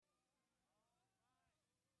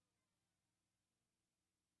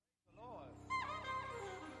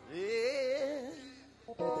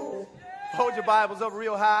Hold your Bibles up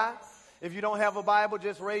real high. If you don't have a Bible,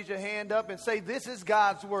 just raise your hand up and say, this is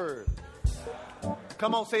God's word.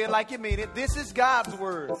 Come on, say it like you mean it. This is God's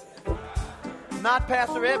word, not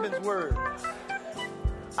Pastor Evans' word.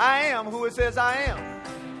 I am who it says I am.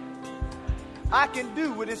 I can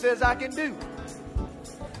do what it says I can do.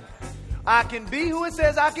 I can be who it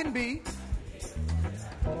says I can be.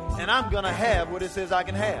 And I'm going to have what it says I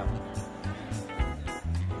can have.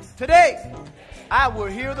 Today, I will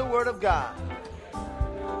hear the word of God.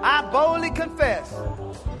 I boldly confess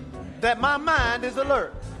that my mind is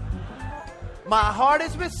alert. My heart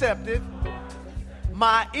is receptive.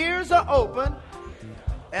 My ears are open.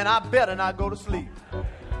 And I better not go to sleep.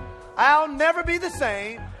 I'll never be the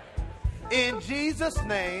same. In Jesus'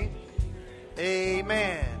 name,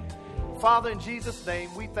 amen. Father, in Jesus'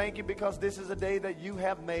 name, we thank you because this is a day that you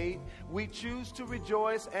have made. We choose to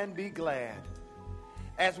rejoice and be glad.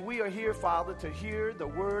 As we are here, Father, to hear the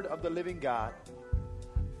word of the living God,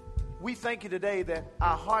 we thank you today that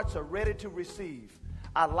our hearts are ready to receive.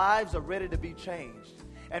 Our lives are ready to be changed.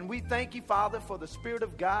 And we thank you, Father, for the Spirit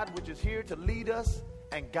of God, which is here to lead us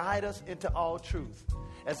and guide us into all truth.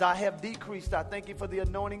 As I have decreased, I thank you for the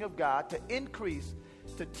anointing of God to increase,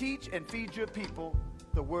 to teach and feed your people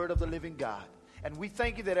the word of the living God. And we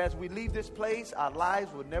thank you that as we leave this place, our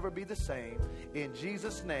lives will never be the same. In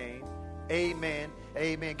Jesus' name, amen.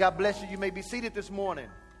 Amen. God bless you. You may be seated this morning.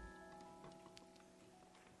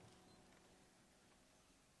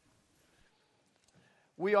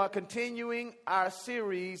 We are continuing our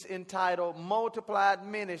series entitled Multiplied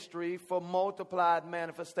Ministry for Multiplied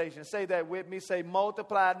Manifestation. Say that with me. Say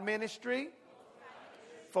multiplied ministry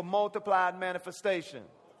for multiplied manifestation.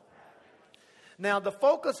 Now, the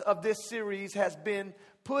focus of this series has been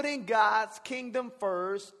putting God's kingdom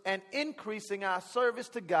first and increasing our service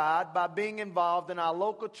to God by being involved in our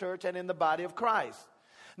local church and in the body of Christ.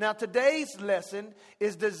 Now, today's lesson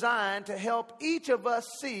is designed to help each of us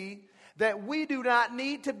see that we do not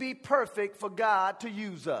need to be perfect for God to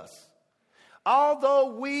use us.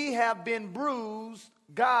 Although we have been bruised,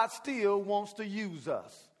 God still wants to use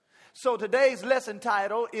us. So today's lesson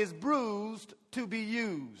title is Bruised to be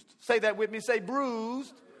Used. Say that with me. Say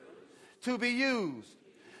bruised to be used.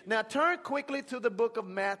 Now turn quickly to the book of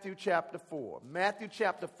Matthew chapter 4. Matthew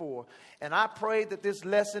chapter 4. And I pray that this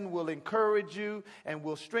lesson will encourage you and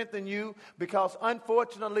will strengthen you, because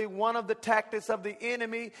unfortunately one of the tactics of the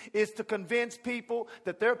enemy is to convince people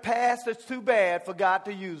that their past is too bad for God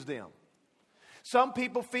to use them. Some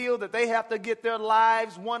people feel that they have to get their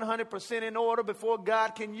lives 100% in order before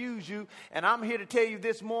God can use you. And I'm here to tell you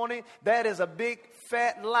this morning, that is a big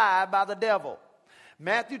fat lie by the devil.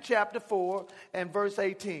 Matthew chapter 4 and verse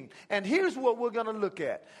 18. And here's what we're going to look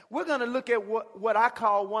at. We're going to look at what I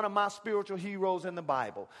call one of my spiritual heroes in the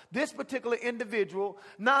Bible. This particular individual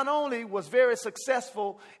not only was very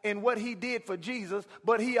successful in what he did for Jesus,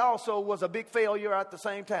 but he also was a big failure at the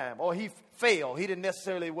same time. Or he failed. He didn't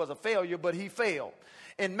necessarily was a failure, but he failed.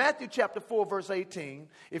 In Matthew chapter 4 verse 18,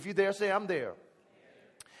 if you're there, say I'm there.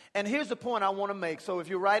 And here's the point I want to make. So if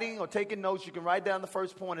you're writing or taking notes, you can write down the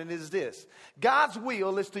first point, and it is this. God's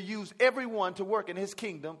will is to use everyone to work in his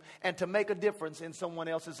kingdom and to make a difference in someone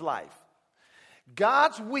else's life.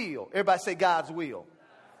 God's will, everybody say God's will.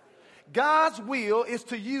 God's will is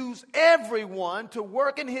to use everyone to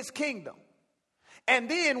work in his kingdom.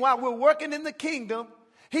 And then while we're working in the kingdom,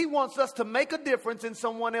 he wants us to make a difference in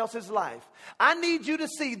someone else's life. I need you to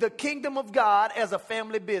see the kingdom of God as a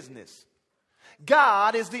family business.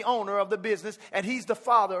 God is the owner of the business, and he's the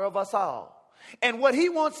father of us all. And what he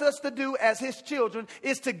wants us to do as his children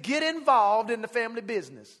is to get involved in the family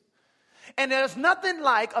business. And there's nothing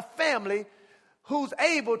like a family who's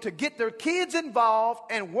able to get their kids involved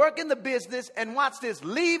and work in the business and, watch this,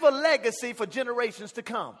 leave a legacy for generations to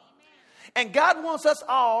come. And God wants us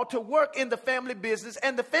all to work in the family business,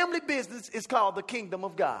 and the family business is called the kingdom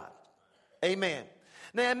of God. Amen.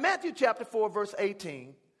 Now in Matthew chapter 4 verse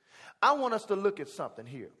 18, I want us to look at something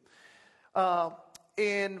here.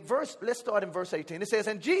 Let's start in verse 18. It says,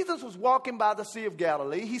 and Jesus was walking by the Sea of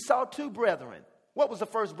Galilee. He saw two brethren. What was the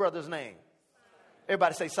first brother's name?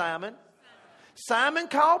 Everybody say Simon. Simon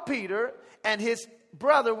called Peter, and his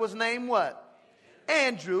brother was named what?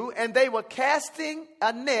 Andrew. And they were casting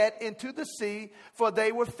a net into the sea, for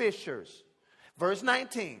they were fishers. Verse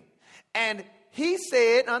 19. And he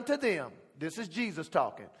said unto them, this is Jesus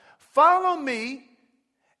talking, follow me,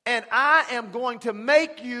 and I am going to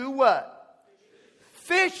make you what?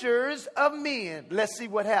 Fishers of men. Let's see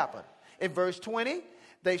what happened. In verse 20,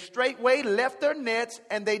 they straightway left their nets,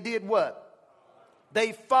 and they did what?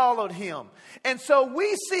 They followed him. And so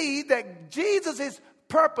we see that Jesus is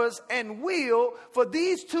purpose and will for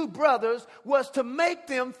these two brothers was to make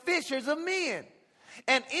them fishers of men.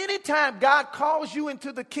 And anytime God calls you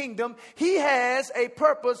into the kingdom, he has a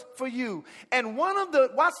purpose for you. And one of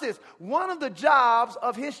the jobs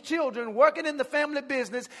of his children working in the family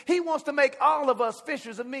business, he wants to make all of us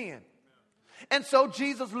fishers of men. And so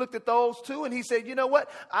Jesus looked at those two and he said, you know what?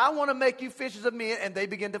 I want to make you fishers of men. And they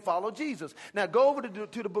began to follow Jesus. Now go over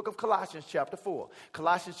to the book of Colossians chapter 4.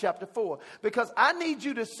 Colossians chapter 4. Because I need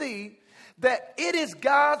you to see that it is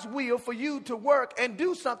God's will for you to work and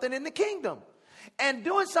do something in the kingdom. And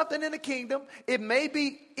doing something in the kingdom, it may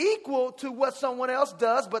be equal to what someone else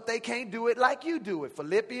does, but they can't do it like you do it.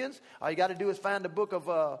 Philippians, all you got to do is find the book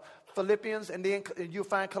of Philippians, and then you'll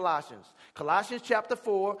find Colossians. Colossians chapter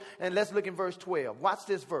 4, and let's look in verse 12. Watch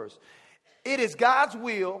this verse. It is God's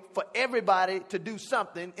will for everybody to do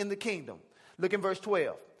something in the kingdom. Look in verse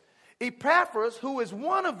 12. Epaphras, who is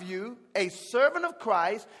one of you, a servant of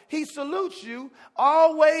Christ, he salutes you,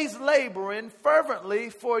 always laboring fervently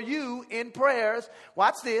for you in prayers.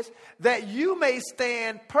 Watch this. That you may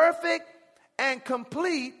stand perfect and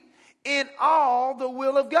complete in all the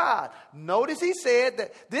will of God. Notice he said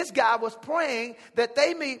that this guy was praying that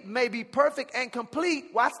they may be perfect and complete.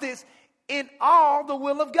 Watch this. In all the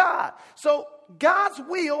will of God. So God's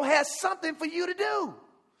will has something for you to do.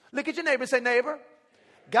 Look at your neighbor and say, neighbor,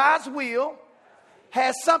 God's will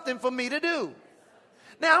has something for me to do.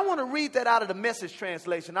 Now, I want to read that out of the Message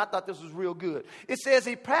translation. I thought this was real good. It says,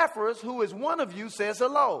 Epaphras, who is one of you, says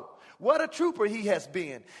hello. What a trooper he has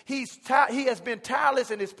been. He has been tireless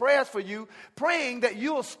in his prayers for you, praying that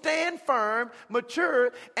you'll stand firm,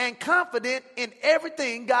 mature, and confident in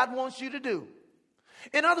everything God wants you to do.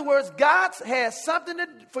 In other words, God has something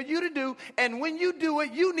for you to do, and when you do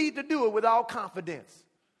it, you need to do it with all confidence.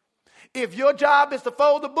 If your job is to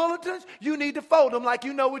fold the bulletins, you need to fold them like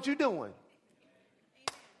you know what you're doing.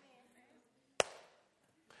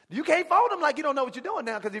 You can't fold them like you don't know what you're doing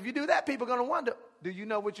now, because if you do that, people are going to wonder, do you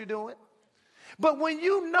know what you're doing? But when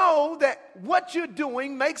you know that what you're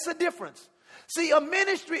doing makes a difference. See, a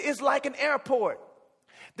ministry is like an airport.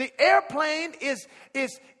 The airplane is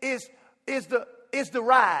the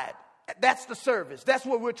ride. That's the service. That's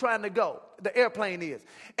where we're trying to go. The airplane is.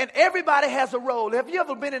 And everybody has a role. Have you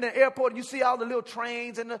ever been in an airport and you see all the little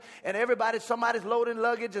trains and somebody's loading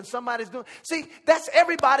luggage and somebody's doing. See, that's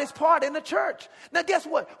everybody's part in the church. Now, guess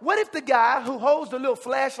what? What if the guy who holds the little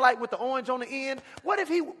flashlight with the orange on the end, what if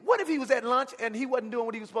he was at lunch and he wasn't doing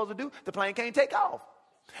what he was supposed to do? The plane can't take off.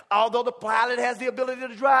 Although the pilot has the ability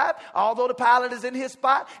to drive, although the pilot is in his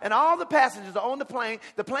spot, and all the passengers are on the plane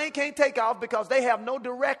can't take off because they have no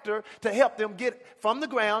director to help them get from the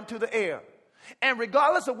ground to the air. And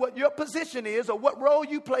regardless of what your position is or what role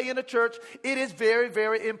you play in the church, it is very,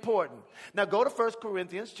 very important. Now go to 1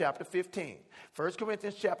 Corinthians chapter 15. 1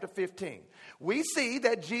 Corinthians chapter 15. We see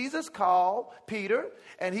that Jesus called Peter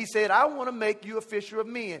and he said, I want to make you a fisher of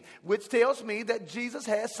men, which tells me that Jesus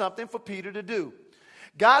has something for Peter to do.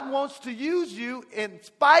 God wants to use you in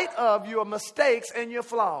spite of your mistakes and your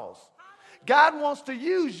flaws. God wants to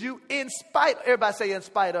use you in spite, everybody say in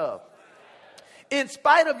spite of. In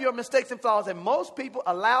spite of your mistakes and flaws. And most people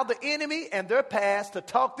allow the enemy and their past to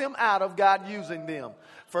talk them out of God using them.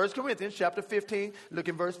 1 Corinthians chapter 15, look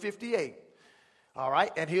in verse 58. All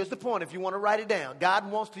right, and here's the point if you want to write it down.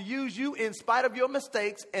 God wants to use you in spite of your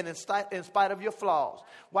mistakes and in spite of your flaws.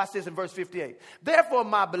 Watch this in verse 58. Therefore,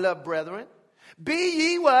 my beloved brethren, be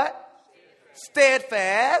ye what?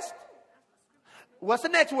 Steadfast. What's the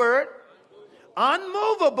next word?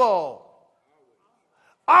 Unmovable.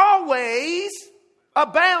 Always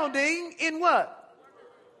abounding in what?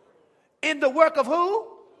 In the work of who?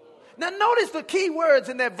 Now notice the key words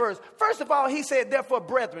in that verse. First of all, he said, therefore,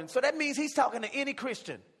 brethren. So that means he's talking to any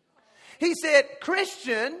Christian. He said,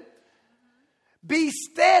 Christian, be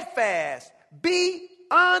steadfast, be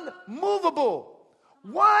unmovable.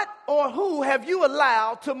 What or who have you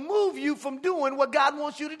allowed to move you from doing what God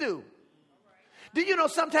wants you to do? Do you know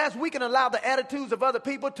sometimes we can allow the attitudes of other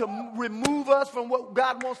people to remove us from what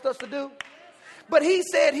God wants us to do? But he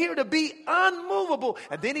said here to be unmovable.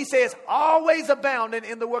 And then he says always abounding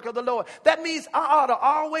in the work of the Lord. That means I ought to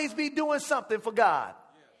always be doing something for God.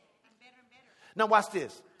 Now watch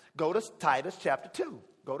this. Go to Titus chapter 2.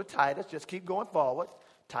 Go to Titus. Just keep going forward.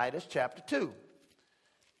 Titus chapter 2.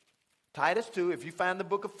 Titus 2, if you find the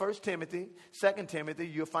book of 1 Timothy, 2 Timothy,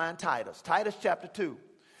 you'll find Titus. Titus chapter 2.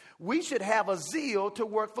 We should have a zeal to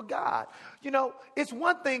work for God. You know, it's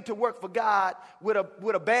one thing to work for God with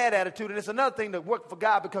a bad attitude, and it's another thing to work for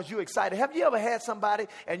God because you're excited. Have you ever had somebody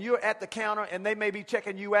and you're at the counter and they may be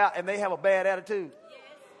checking you out and they have a bad attitude? Yes.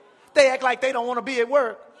 They act like they don't want to be at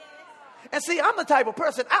work. Yes. And see, I'm the type of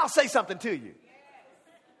person, I'll say something to you.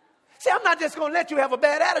 See, I'm not just going to let you have a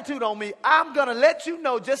bad attitude on me. I'm going to let you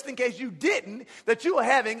know, just in case you didn't, that you are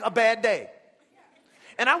having a bad day.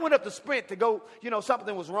 And I went up to Sprint to go,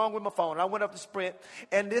 something was wrong with my phone. I went up to Sprint,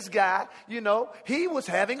 and this guy, he was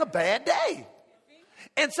having a bad day.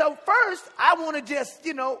 And so first, I want to just,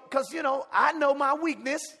 because, I know my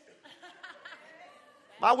weakness.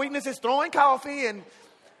 My weakness is throwing coffee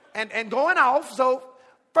and going off. So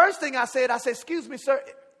first thing I said, excuse me, sir,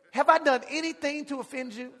 have I done anything to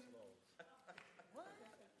offend you?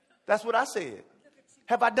 That's what I said.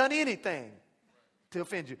 Have I done anything to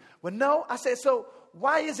offend you? Well, no. I said, so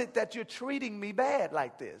why is it that you're treating me bad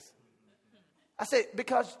like this? I said,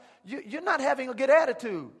 because you're not having a good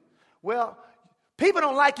attitude. Well, people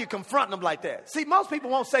don't like you confronting them like that. See, most people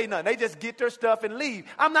won't say nothing. They just get their stuff and leave.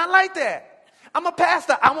 I'm not like that. I'm a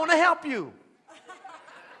pastor. I want to help you.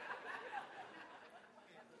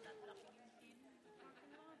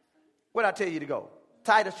 Where'd I tell you to go?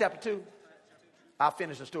 Titus chapter 2. I'll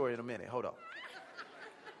finish the story in a minute. Hold on.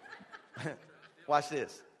 Watch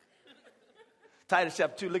this. Titus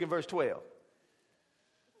chapter 2, look at verse 12.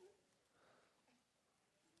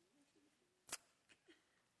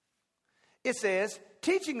 It says,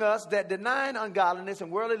 teaching us that denying ungodliness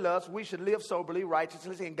and worldly lust, we should live soberly,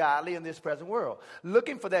 righteously, and godly in this present world,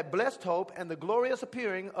 looking for that blessed hope and the glorious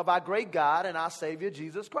appearing of our great God and our Savior,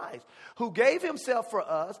 Jesus Christ, who gave himself for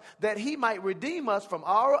us that he might redeem us from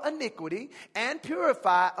our iniquity and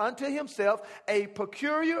purify unto himself a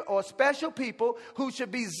peculiar or special people who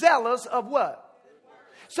should be zealous of what?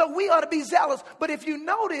 So we ought to be zealous. But if you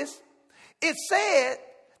notice, it said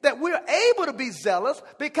that we're able to be zealous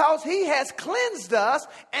because he has cleansed us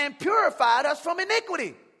and purified us from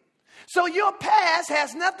iniquity. So your past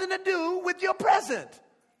has nothing to do with your present.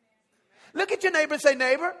 Look at your neighbor and say,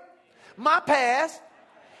 neighbor, my past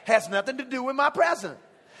has nothing to do with my present.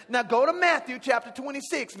 Now go to Matthew chapter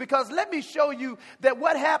 26, because let me show you that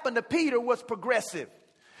what happened to Peter was progressive.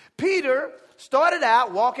 Peter started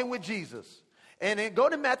out walking with Jesus. And then go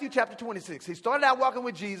to Matthew chapter 26. He started out walking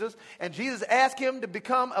with Jesus, and Jesus asked him to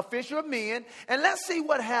become a fisher of men. And let's see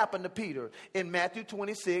what happened to Peter in Matthew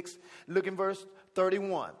 26, look in verse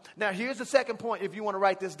 31. Now, here's the second point if you want to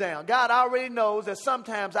write this down. God already knows that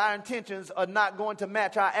sometimes our intentions are not going to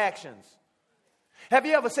match our actions. Have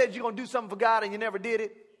you ever said you're going to do something for God and you never did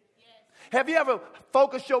it? Have you ever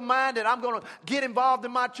focused your mind that I'm going to get involved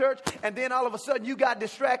in my church, and then all of a sudden you got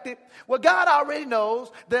distracted? Well, God already knows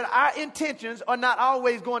that our intentions are not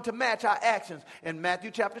always going to match our actions. In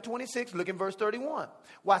Matthew chapter 26, look in verse 31.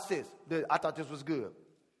 Watch this. I thought this was good.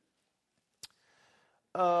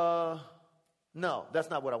 No, that's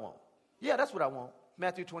not what I want. Yeah, that's what I want.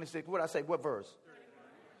 Matthew 26. What did I say? What verse?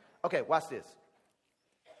 31. Okay, watch this.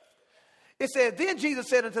 It says, then Jesus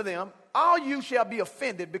said unto them, all you shall be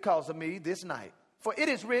offended because of me this night. For it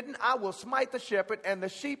is written, I will smite the shepherd, and the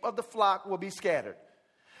sheep of the flock will be scattered.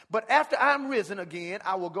 But after I am risen again,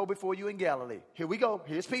 I will go before you in Galilee. Here we go.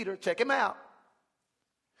 Here's Peter. Check him out.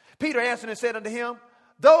 Peter answered and said unto him,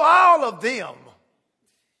 though all of them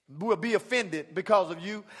will be offended because of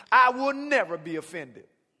you, I will never be offended.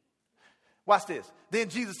 Watch this. Then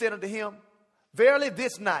Jesus said unto him, verily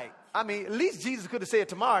this night. I mean, at least Jesus could have said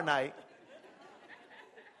tomorrow night.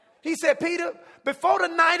 He said, Peter, before the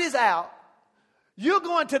night is out, you're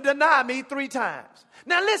going to deny me 3 times.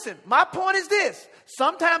 Now listen, my point is this.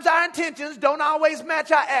 Sometimes our intentions don't always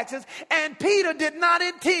match our actions. And Peter did not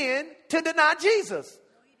intend to deny Jesus.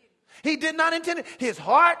 He did not intend it. His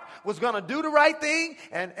heart was going to do the right thing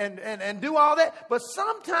and do all that. But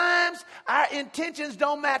sometimes our intentions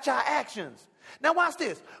don't match our actions. Now watch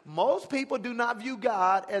this. Most people do not view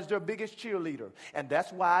God as their biggest cheerleader. And that's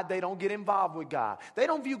why they don't get involved with God. They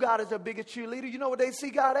don't view God as their biggest cheerleader. You know what they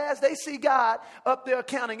see God as? They see God up there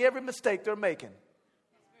counting every mistake they're making.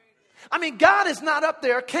 I mean, God is not up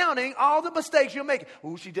there counting all the mistakes you're making.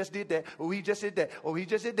 Oh, she just did that. Oh, he just did that. Oh, he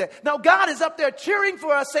just did that. No, God is up there cheering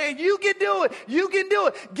for us, saying, you can do it. You can do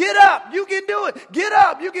it. Get up. You can do it. Get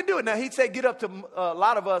up. You can do it. Now, he'd say get up to a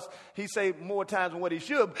lot of us. He'd say more times than what he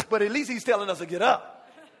should, but at least he's telling us to get up.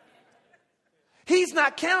 He's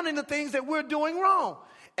not counting the things that we're doing wrong.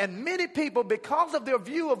 And many people, because of their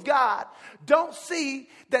view of God, don't see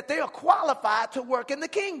that they are qualified to work in the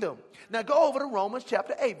kingdom. Now go over to Romans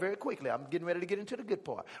chapter 8 very quickly. I'm getting ready to get into the good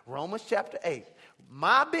part. Romans chapter 8.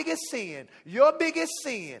 My biggest sin, your biggest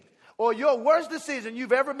sin, or your worst decision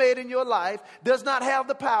you've ever made in your life does not have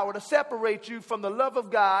the power to separate you from the love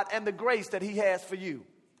of God and the grace that he has for you.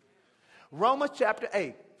 Romans chapter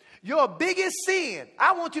 8. Your biggest sin,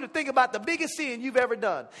 I want you to think about the biggest sin you've ever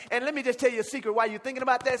done. And let me just tell you a secret. While you're thinking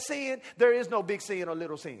about that sin, there is no big sin or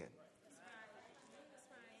little sin.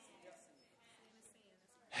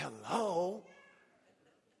 Hello?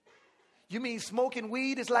 You mean smoking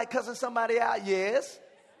weed is like cussing somebody out? Yes.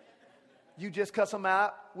 You just cuss them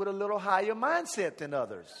out with a little higher mindset than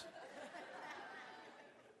others.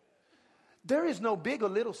 There is no big or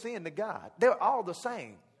little sin to God. They're all the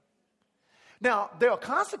same. Now, there are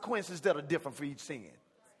consequences that are different for each sin.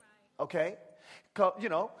 Okay? You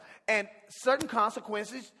know, and certain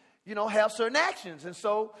consequences, you know, have certain actions. And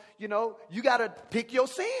so, you know, you got to pick your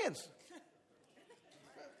sins.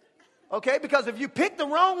 Okay? Because if you pick the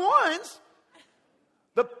wrong ones,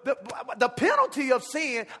 the penalty of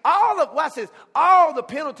sin, watch this, all the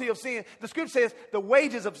penalty of sin, the scripture says the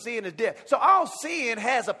wages of sin is death. So all sin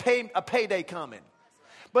has a payday coming.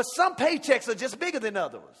 But some paychecks are just bigger than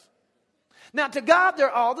others. Now to God,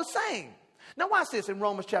 they're all the same. Now watch this in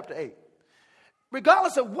Romans chapter 8.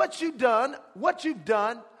 Regardless of what you've done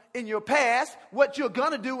in your past, what you're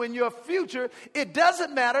going to do in your future, it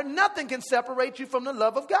doesn't matter. Nothing can separate you from the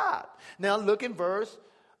love of God. Now look in verse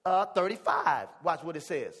 35. Watch what it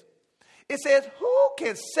says. It says, who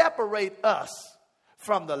can separate us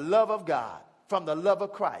from the love of God, from the love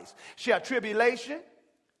of Christ? Shall tribulation?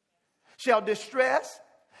 Shall distress?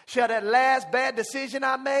 Shall that last bad decision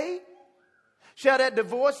I made? Shall that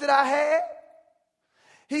divorce that I had?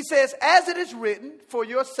 He says, as it is written, for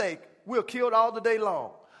your sake, we're killed all the day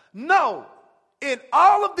long. No, in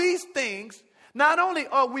all of these things, not only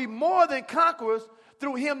are we more than conquerors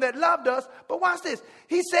through him that loved us, but watch this.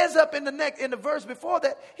 He says up in the verse before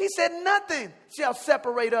that, he said, nothing shall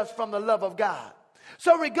separate us from the love of God.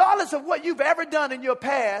 So regardless of what you've ever done in your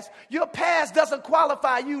past doesn't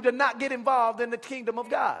qualify you to not get involved in the kingdom of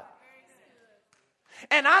God.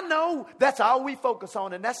 And I know that's all we focus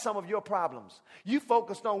on, and that's some of your problems. You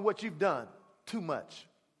focused on what you've done too much.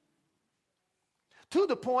 To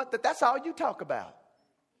the point that that's all you talk about.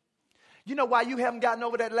 You know why you haven't gotten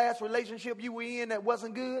over that last relationship you were in that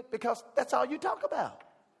wasn't good? Because that's all you talk about.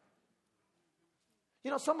 You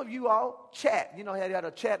know, some of you all chat. You know, you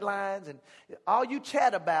got chat lines, and all you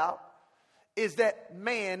chat about is that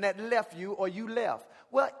man that left you or you left.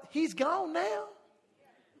 Well, he's gone now.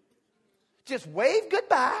 Just wave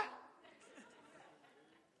goodbye.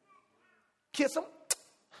 Kiss him.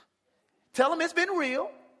 Tell him it's been real.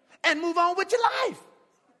 And move on with your life.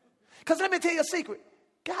 Because let me tell you a secret.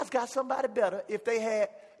 God's got somebody better if they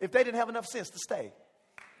didn't have enough sense to stay.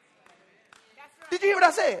 Right. Did you hear what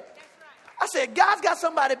I said? Right. I said, God's got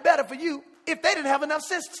somebody better for you if they didn't have enough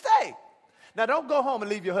sense to stay. Now, don't go home and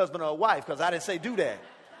leave your husband or wife, because I didn't say do that.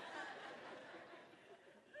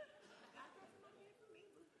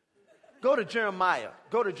 Go to Jeremiah.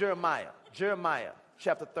 Jeremiah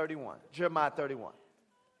chapter 31. Jeremiah 31.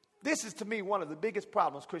 This is, to me, one of the biggest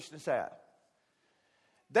problems Christians have.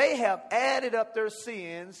 They have added up their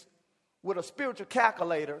sins with a spiritual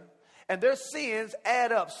calculator, and their sins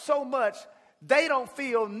add up so much they don't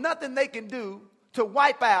feel nothing they can do to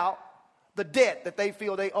wipe out the debt that they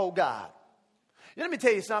feel they owe God. Let me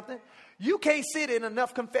tell you something. You can't sit in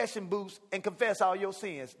enough confession booths and confess all your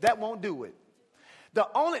sins. That won't do it.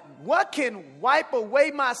 What can wipe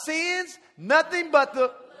away my sins? Nothing but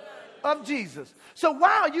the of Jesus. So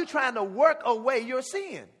why are you trying to work away your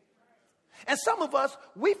sin? And some of us,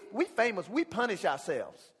 we famous. We punish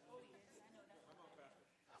ourselves.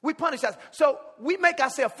 We punish ourselves. So we make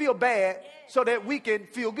ourselves feel bad so that we can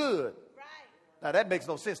feel good. Now that makes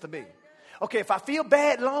no sense to me. Okay, if I feel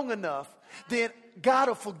bad long enough, then God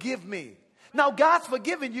will forgive me. Now God's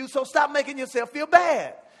forgiven you, so stop making yourself feel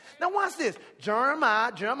bad. Now watch this.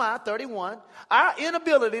 Jeremiah 31. Our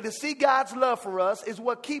inability to see God's love for us is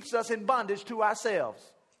what keeps us in bondage to ourselves.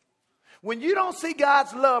 When you don't see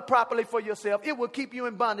God's love properly for yourself, it will keep you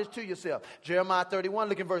in bondage to yourself. Jeremiah 31,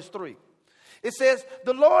 look at verse 3. It says,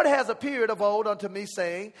 the Lord has appeared of old unto me,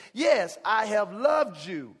 saying, yes, I have loved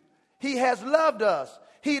you. He has loved us.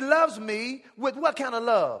 He loves me with what kind of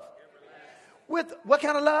love? With what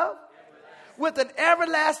kind of love? With an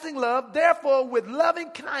everlasting love. Therefore, with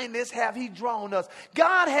loving kindness have he drawn us.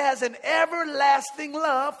 God has an everlasting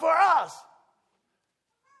love for us.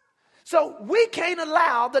 So we can't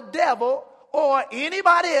allow the devil or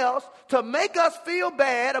anybody else to make us feel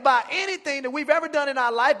bad about anything that we've ever done in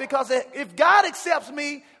our life, because if God accepts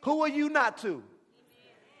me, who are you not to?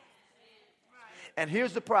 And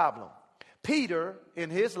here's the problem. Peter, in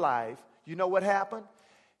his life, you know what happened?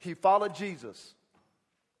 He followed Jesus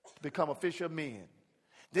to become a fisher of men.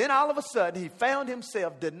 Then all of a sudden, he found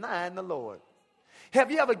himself denying the Lord. Have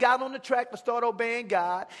you ever gotten on the track to start obeying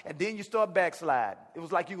God, and then you start backsliding? It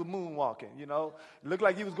was like you were moonwalking, you know. It looked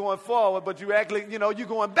like you was going forward, but you actually, you're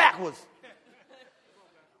going backwards.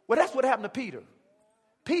 Well, that's what happened to Peter.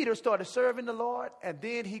 Peter started serving the Lord, and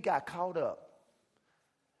then he got caught up.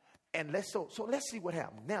 And let's see what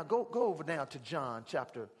happened. Now go over now to John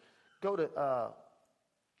chapter. Go to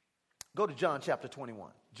John chapter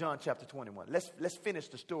 21. John chapter 21. Let's finish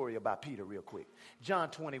the story about Peter real quick. John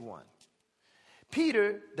 21.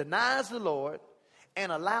 Peter denies the Lord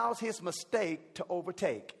and allows his mistake to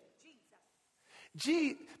overtake.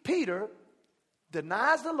 Peter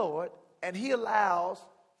denies the Lord and he allows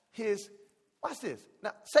his, watch this.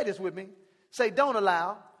 Now say this with me. Say, don't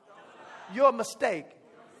allow your mistake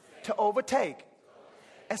to overtake.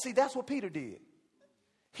 And see, that's what Peter did.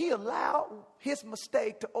 He allowed his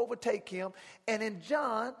mistake to overtake him. And in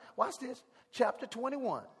John, watch this, chapter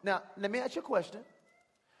 21. Now, let me ask you a question.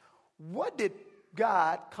 What did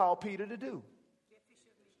God call Peter to do?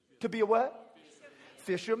 To be a what?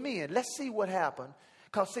 Fishermen. Let's see what happened.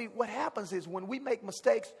 Because see, what happens is when we make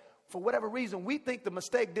mistakes, for whatever reason, we think the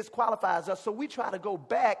mistake disqualifies us. So we try to go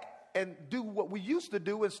back and do what we used to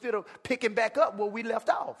do instead of picking back up where we left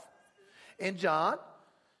off. In John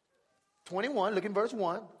 21, look in verse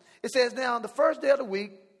 1. It says, now on the first day of the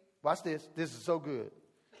week, watch this. This is so good.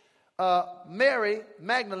 Mary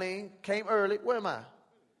Magdalene came early. Where am I?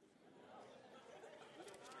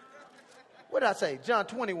 What did I say? John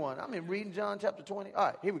 21. I'm reading John chapter 20. All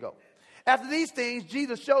right, here we go. After these things,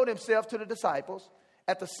 Jesus showed himself to the disciples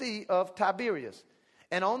at the Sea of Tiberias.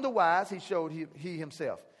 And on the wise he showed he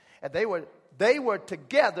himself. And they were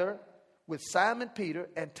together with Simon Peter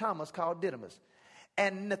and Thomas called Didymus,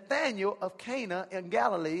 and Nathanael of Cana in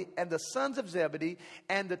Galilee, and the sons of Zebedee,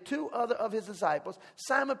 and the two other of his disciples.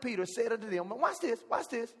 Simon Peter said unto them, watch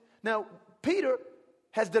this. Now, Peter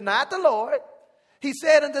has denied the Lord. He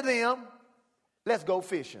said unto them, let's go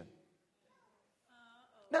fishing.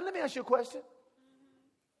 Now, let me ask you a question.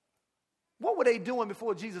 What were they doing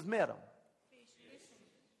before Jesus met them?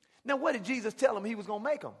 Now, what did Jesus tell them he was going to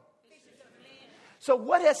make them? So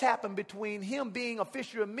what has happened between him being a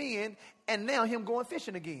fisher of men and now him going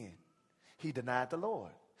fishing again? He denied the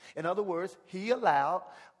Lord. In other words, he allowed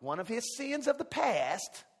one of his sins of the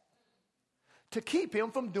past to keep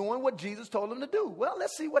him from doing what Jesus told him to do. Well,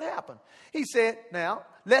 let's see what happened. He said, now,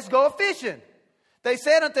 let's go fishing. They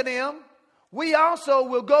said unto them, we also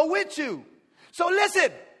will go with you. So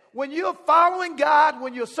listen, when you're following God,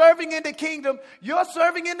 when you're serving in the kingdom, your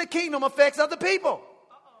serving in the kingdom affects other people.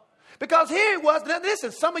 Because here it was. Now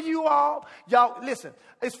listen, some of y'all listen,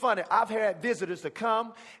 it's funny. I've had visitors to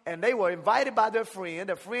come and they were invited by their friend.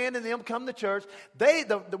 Their friend and them come to church.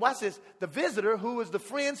 Watch this. The visitor, who is the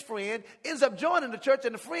friend's friend, ends up joining the church,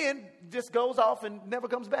 and the friend just goes off and never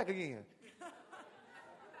comes back again.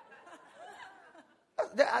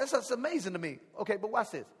 That's amazing to me. Okay, but watch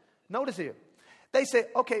this. Notice here. They said,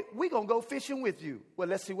 okay, we're going to go fishing with you. Well,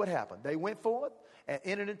 let's see what happened. They went forth and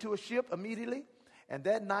entered into a ship immediately. And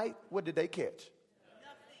that night, what did they catch?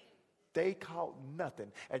 Nothing. They caught nothing.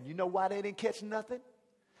 And you know why they didn't catch nothing?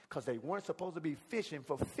 Because they weren't supposed to be fishing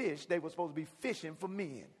for fish. They were supposed to be fishing for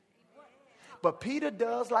men. But Peter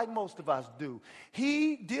does like most of us do.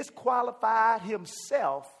 He disqualified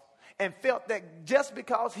himself and felt that just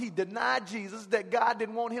because he denied Jesus, that God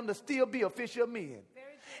didn't want him to still be a fisher of men.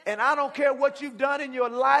 And I don't care what you've done in your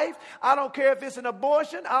life. I don't care if it's an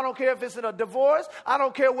abortion. I don't care if it's a divorce. I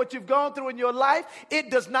don't care what you've gone through in your life. It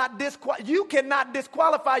does not you cannot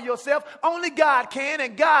disqualify yourself. Only God can,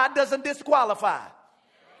 and God doesn't disqualify.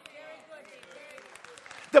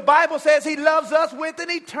 The Bible says he loves us with an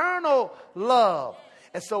eternal love.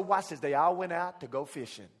 And so watch this. They all went out to go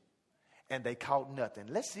fishing, and they caught nothing.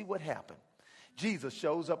 Let's see what happened. Jesus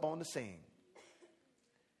shows up on the scene.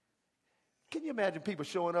 Can you imagine people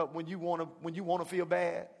showing up when you want to feel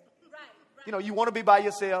bad? Right. You know, you want to be by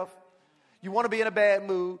yourself. You want to be in a bad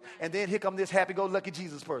mood. And then here comes this happy-go-lucky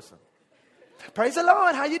Jesus person. Praise the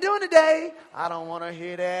Lord. How you doing today? I don't want to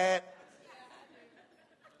hear that.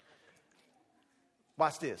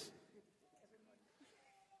 Watch this.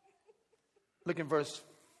 Look in verse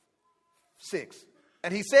 6.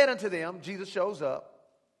 And he said unto them, Jesus shows up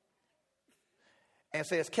and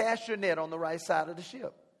says, cast your net on the right side of the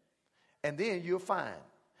ship, and then you'll find.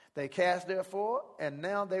 They cast therefore, and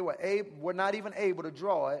now they were not even able to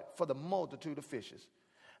draw it for the multitude of fishes.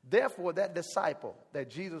 Therefore that disciple that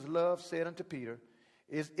Jesus loved said unto Peter,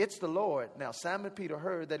 it's the Lord. Now Simon Peter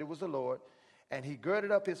heard that it was the Lord, and he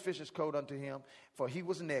girded up his fisher's coat unto him, for he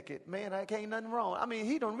was naked. Man, I can't nothing wrong. I mean,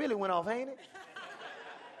 he done really went off, ain't it?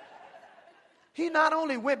 He not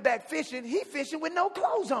only went back fishing, he fishing with no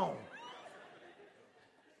clothes on.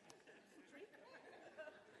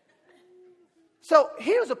 So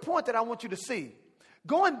here's a point that I want you to see.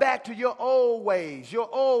 Going back to your old ways, your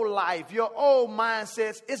old life, your old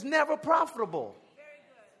mindsets is never profitable.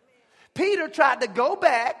 Peter tried to go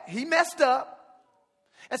back. He messed up.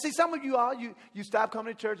 And see, some of you all, you stop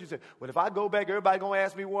coming to church. You say, well, if I go back, everybody going to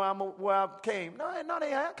ask me where I came. No,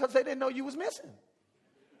 they ain't, because they didn't know you was missing.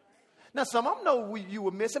 Now, some of them know you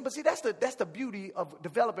were missing, but see, that's the beauty of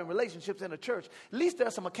developing relationships in a church. At least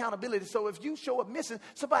there's some accountability. So if you show up missing,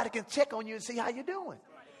 somebody can check on you and see how you're doing.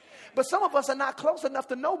 But some of us are not close enough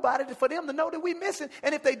to nobody for them to know that we're missing.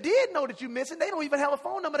 And if they did know that you're missing, they don't even have a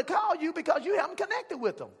phone number to call you because you haven't connected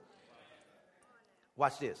with them.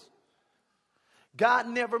 Watch this. God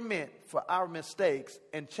never meant for our mistakes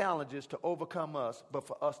and challenges to overcome us, but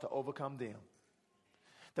for us to overcome them.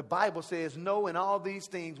 The Bible says, no, in all these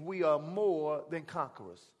things, we are more than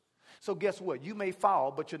conquerors. So guess what? You may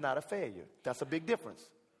fall, but you're not a failure. That's a big difference.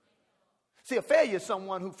 See, a failure is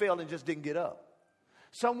someone who failed and just didn't get up.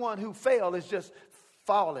 Someone who failed is just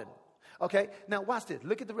falling. Okay, now watch this.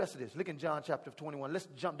 Look at the rest of this. Look in John chapter 21. Let's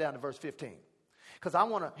jump down to verse 15.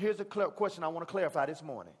 Because here's a question I want to clarify this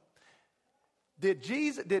morning.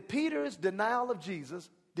 Did Peter's denial of Jesus,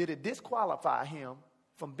 did it disqualify him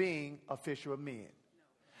from being a fisher of men?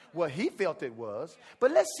 Well, he felt it was.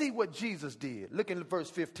 But let's see what Jesus did. Look in verse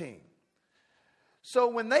 15. So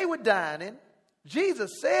when they were dining,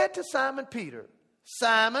 Jesus said to Simon Peter,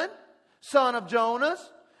 Simon, son of Jonas,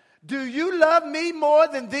 do you love me more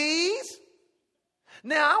than these?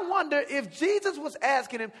 Now, I wonder if Jesus was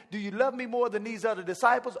asking him, do you love me more than these other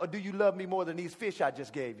disciples, or do you love me more than these fish I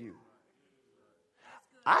just gave you?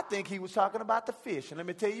 I think he was talking about the fish, and let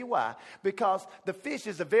me tell you why. Because the fish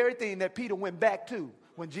is the very thing that Peter went back to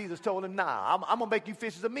when Jesus told him, nah, I'm going to make you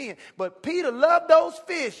fishers of men. But Peter loved those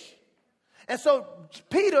fish. And so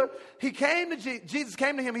Peter, Jesus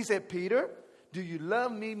came to him, he said, Peter, do you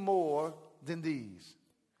love me more than these?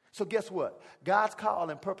 So guess what? God's call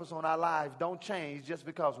and purpose on our lives don't change just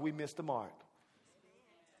because we missed the mark.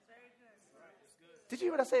 Did you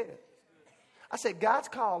hear what I said? I said God's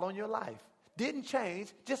call on your life didn't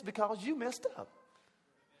change just because you messed up.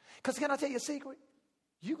 Because can I tell you a secret?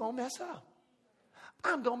 You're going to mess up.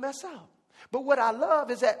 I'm going to mess up. But what I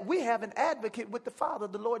love is that we have an advocate with the Father,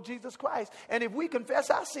 the Lord Jesus Christ. And if we confess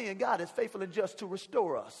our sin, God is faithful and just to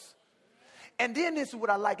restore us. And then this is what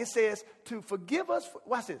I like. It says to forgive us.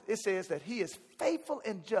 Watch this. It says that he is faithful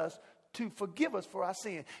and just to forgive us for our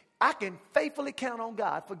sin. I can faithfully count on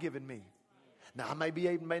God forgiving me. Now, I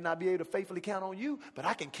may not be able to faithfully count on you, but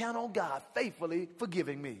I can count on God faithfully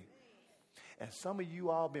forgiving me. And some of you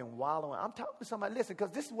all been wallowing. I'm talking to somebody, listen,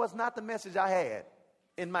 because this was not the message I had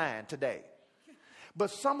in mind today.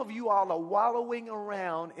 But some of you all are wallowing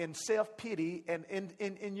around in self-pity and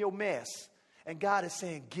in your mess. And God is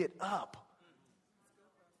saying, get up.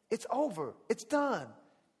 It's over. It's done.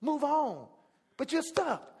 Move on. But you're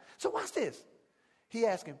stuck. So watch this. He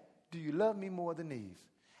asked him, do you love me more than these?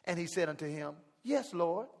 And he said unto him, yes,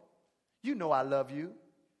 Lord. You know I love you.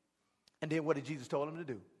 And then what did Jesus tell him to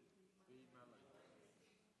do?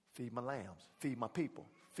 Feed my lambs. Feed my people.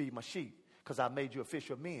 Feed my sheep. Because I made you a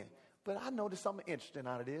fisher of men. But I noticed something interesting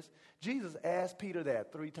out of this. Jesus asked Peter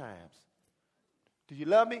that 3 times. Do you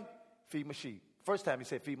love me? Feed my sheep. First time he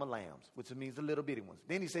said, feed my lambs, which means the little bitty ones.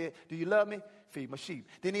 Then he said, do you love me? Feed my sheep.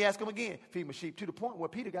 Then he asked him again, feed my sheep, to the point where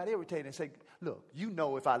Peter got irritated and said, look, you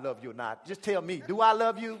know if I love you or not. Just tell me, do I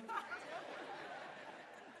love you?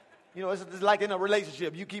 You know, it's like in a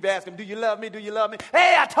relationship. You keep asking, do you love me? Do you love me?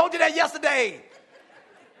 Hey, I told you that yesterday.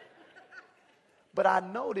 But I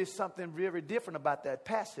noticed something very different about that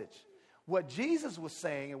passage. What Jesus was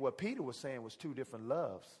saying and what Peter was saying was 2 different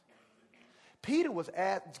loves.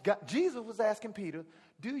 Jesus was asking Peter,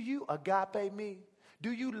 do you agape me?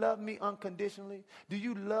 Do you love me unconditionally? Do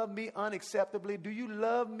you love me unacceptably? Do you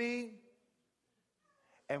love me?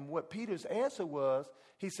 And what Peter's answer was,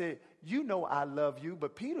 he said, you know I love you,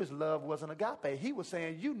 but Peter's love wasn't agape. He was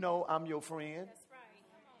saying, you know I'm your friend. That's right.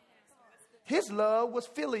 His love was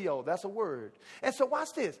phileo. That's a word. And so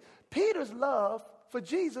watch this. Peter's love for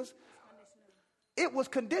Jesus, it was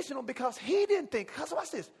conditional because he didn't think, because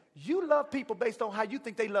watch this. You love people based on how you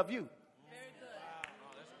think they love you. Very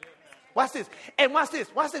good. Watch this. And watch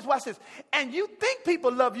this. Watch this. Watch this. And you think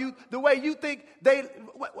people love you the way you think they...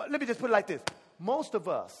 Let me just put it like this. Most of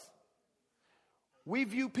us, we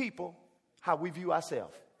view people how we view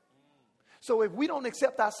ourselves. So if we don't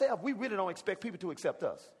accept ourselves, we really don't expect people to accept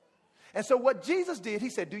us. And so what Jesus did, he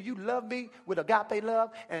said, do you love me with agape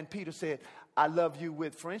love? And Peter said, I love you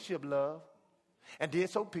with friendship love. And then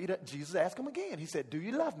so Jesus asked him again. He said, do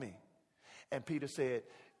you love me? And Peter said,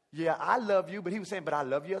 yeah, I love you. But he was saying, but I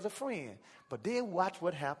love you as a friend. But then watch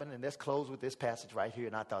what happened. And let's close with this passage right here.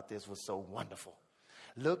 And I thought this was so wonderful.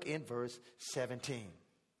 Look in verse 17.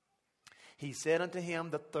 He said unto him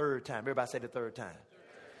the 3rd time. Everybody say the 3rd time.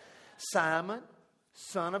 Simon,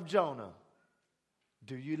 son of Jonah,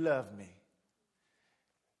 do you love me?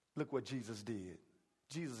 Look what Jesus did.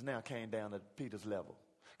 Jesus now came down to Peter's level.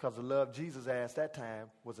 Because the love Jesus asked that time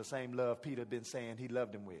was the same love Peter had been saying he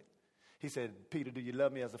loved him with. He said, Peter, do you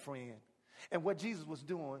love me as a friend? And what Jesus was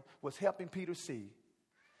doing was helping Peter see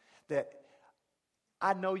that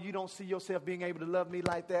I know you don't see yourself being able to love me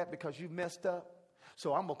like that because you messed up.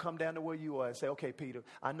 So I'm going to come down to where you are and say, okay, Peter,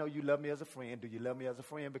 I know you love me as a friend. Do you love me as a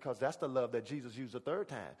friend? Because that's the love that Jesus used the third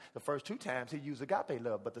time. The first 2 times he used agape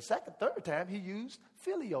love. But the third time he used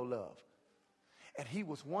filial love. And he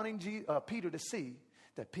was wanting Peter to see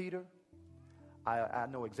that, Peter, I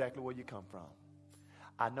know exactly where you come from.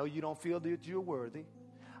 I know you don't feel that you're worthy.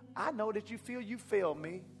 I know that you feel you failed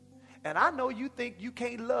me. And I know you think you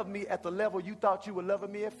can't love me at the level you thought you were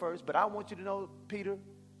loving me at first. But I want you to know, Peter,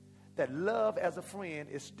 that love as a friend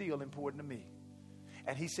is still important to me.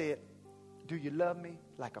 And he said, do you love me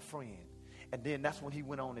like a friend? And then that's when he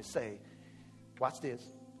went on to say, watch this.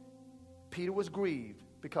 Peter was grieved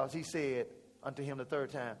because he said unto him the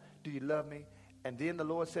third time, do you love me? And then the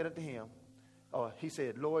Lord said unto him, he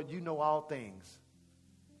said, Lord, you know all things.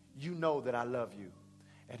 You know that I love you.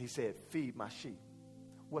 And he said, feed my sheep.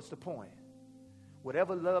 What's the point?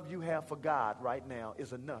 Whatever love you have for God right now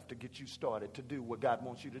is enough to get you started to do what God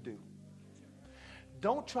wants you to do.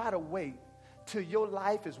 Don't try to wait till your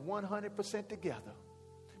life is 100% together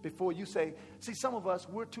before you say, see, some of us,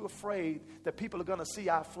 we're too afraid that people are going to see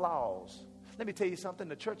our flaws. Let me tell you something.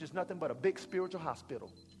 The church is nothing but a big spiritual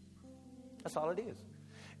hospital. That's all it is.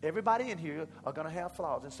 Everybody in here are going to have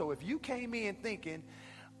flaws. And so if you came in thinking,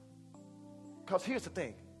 because here's the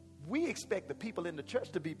thing, we expect the people in the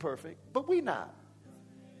church to be perfect, but we not.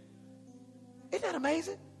 Isn't that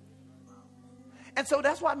amazing? And so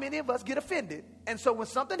that's why many of us get offended. And so when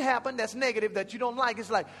something happened that's negative that you don't like, it's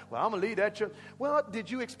like, well, I'm going to leave that church. Well, did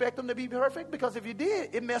you expect them to be perfect? Because if you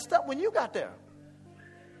did, it messed up when you got there.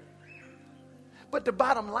 But the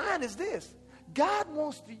bottom line is this. God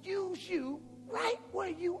wants to use you right where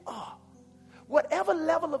you are. Whatever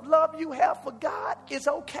level of love you have for God is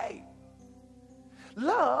okay.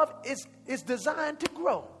 Love is designed to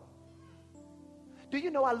grow. Do you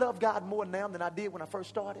know I love God more now than I did when I first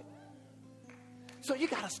started? So you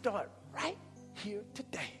got to start right here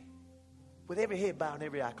today with every head bowed and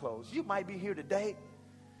every eye closed. You might be here today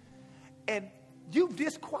and you've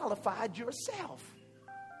disqualified yourself.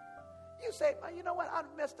 You say, you know what? I've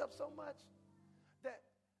messed up so much.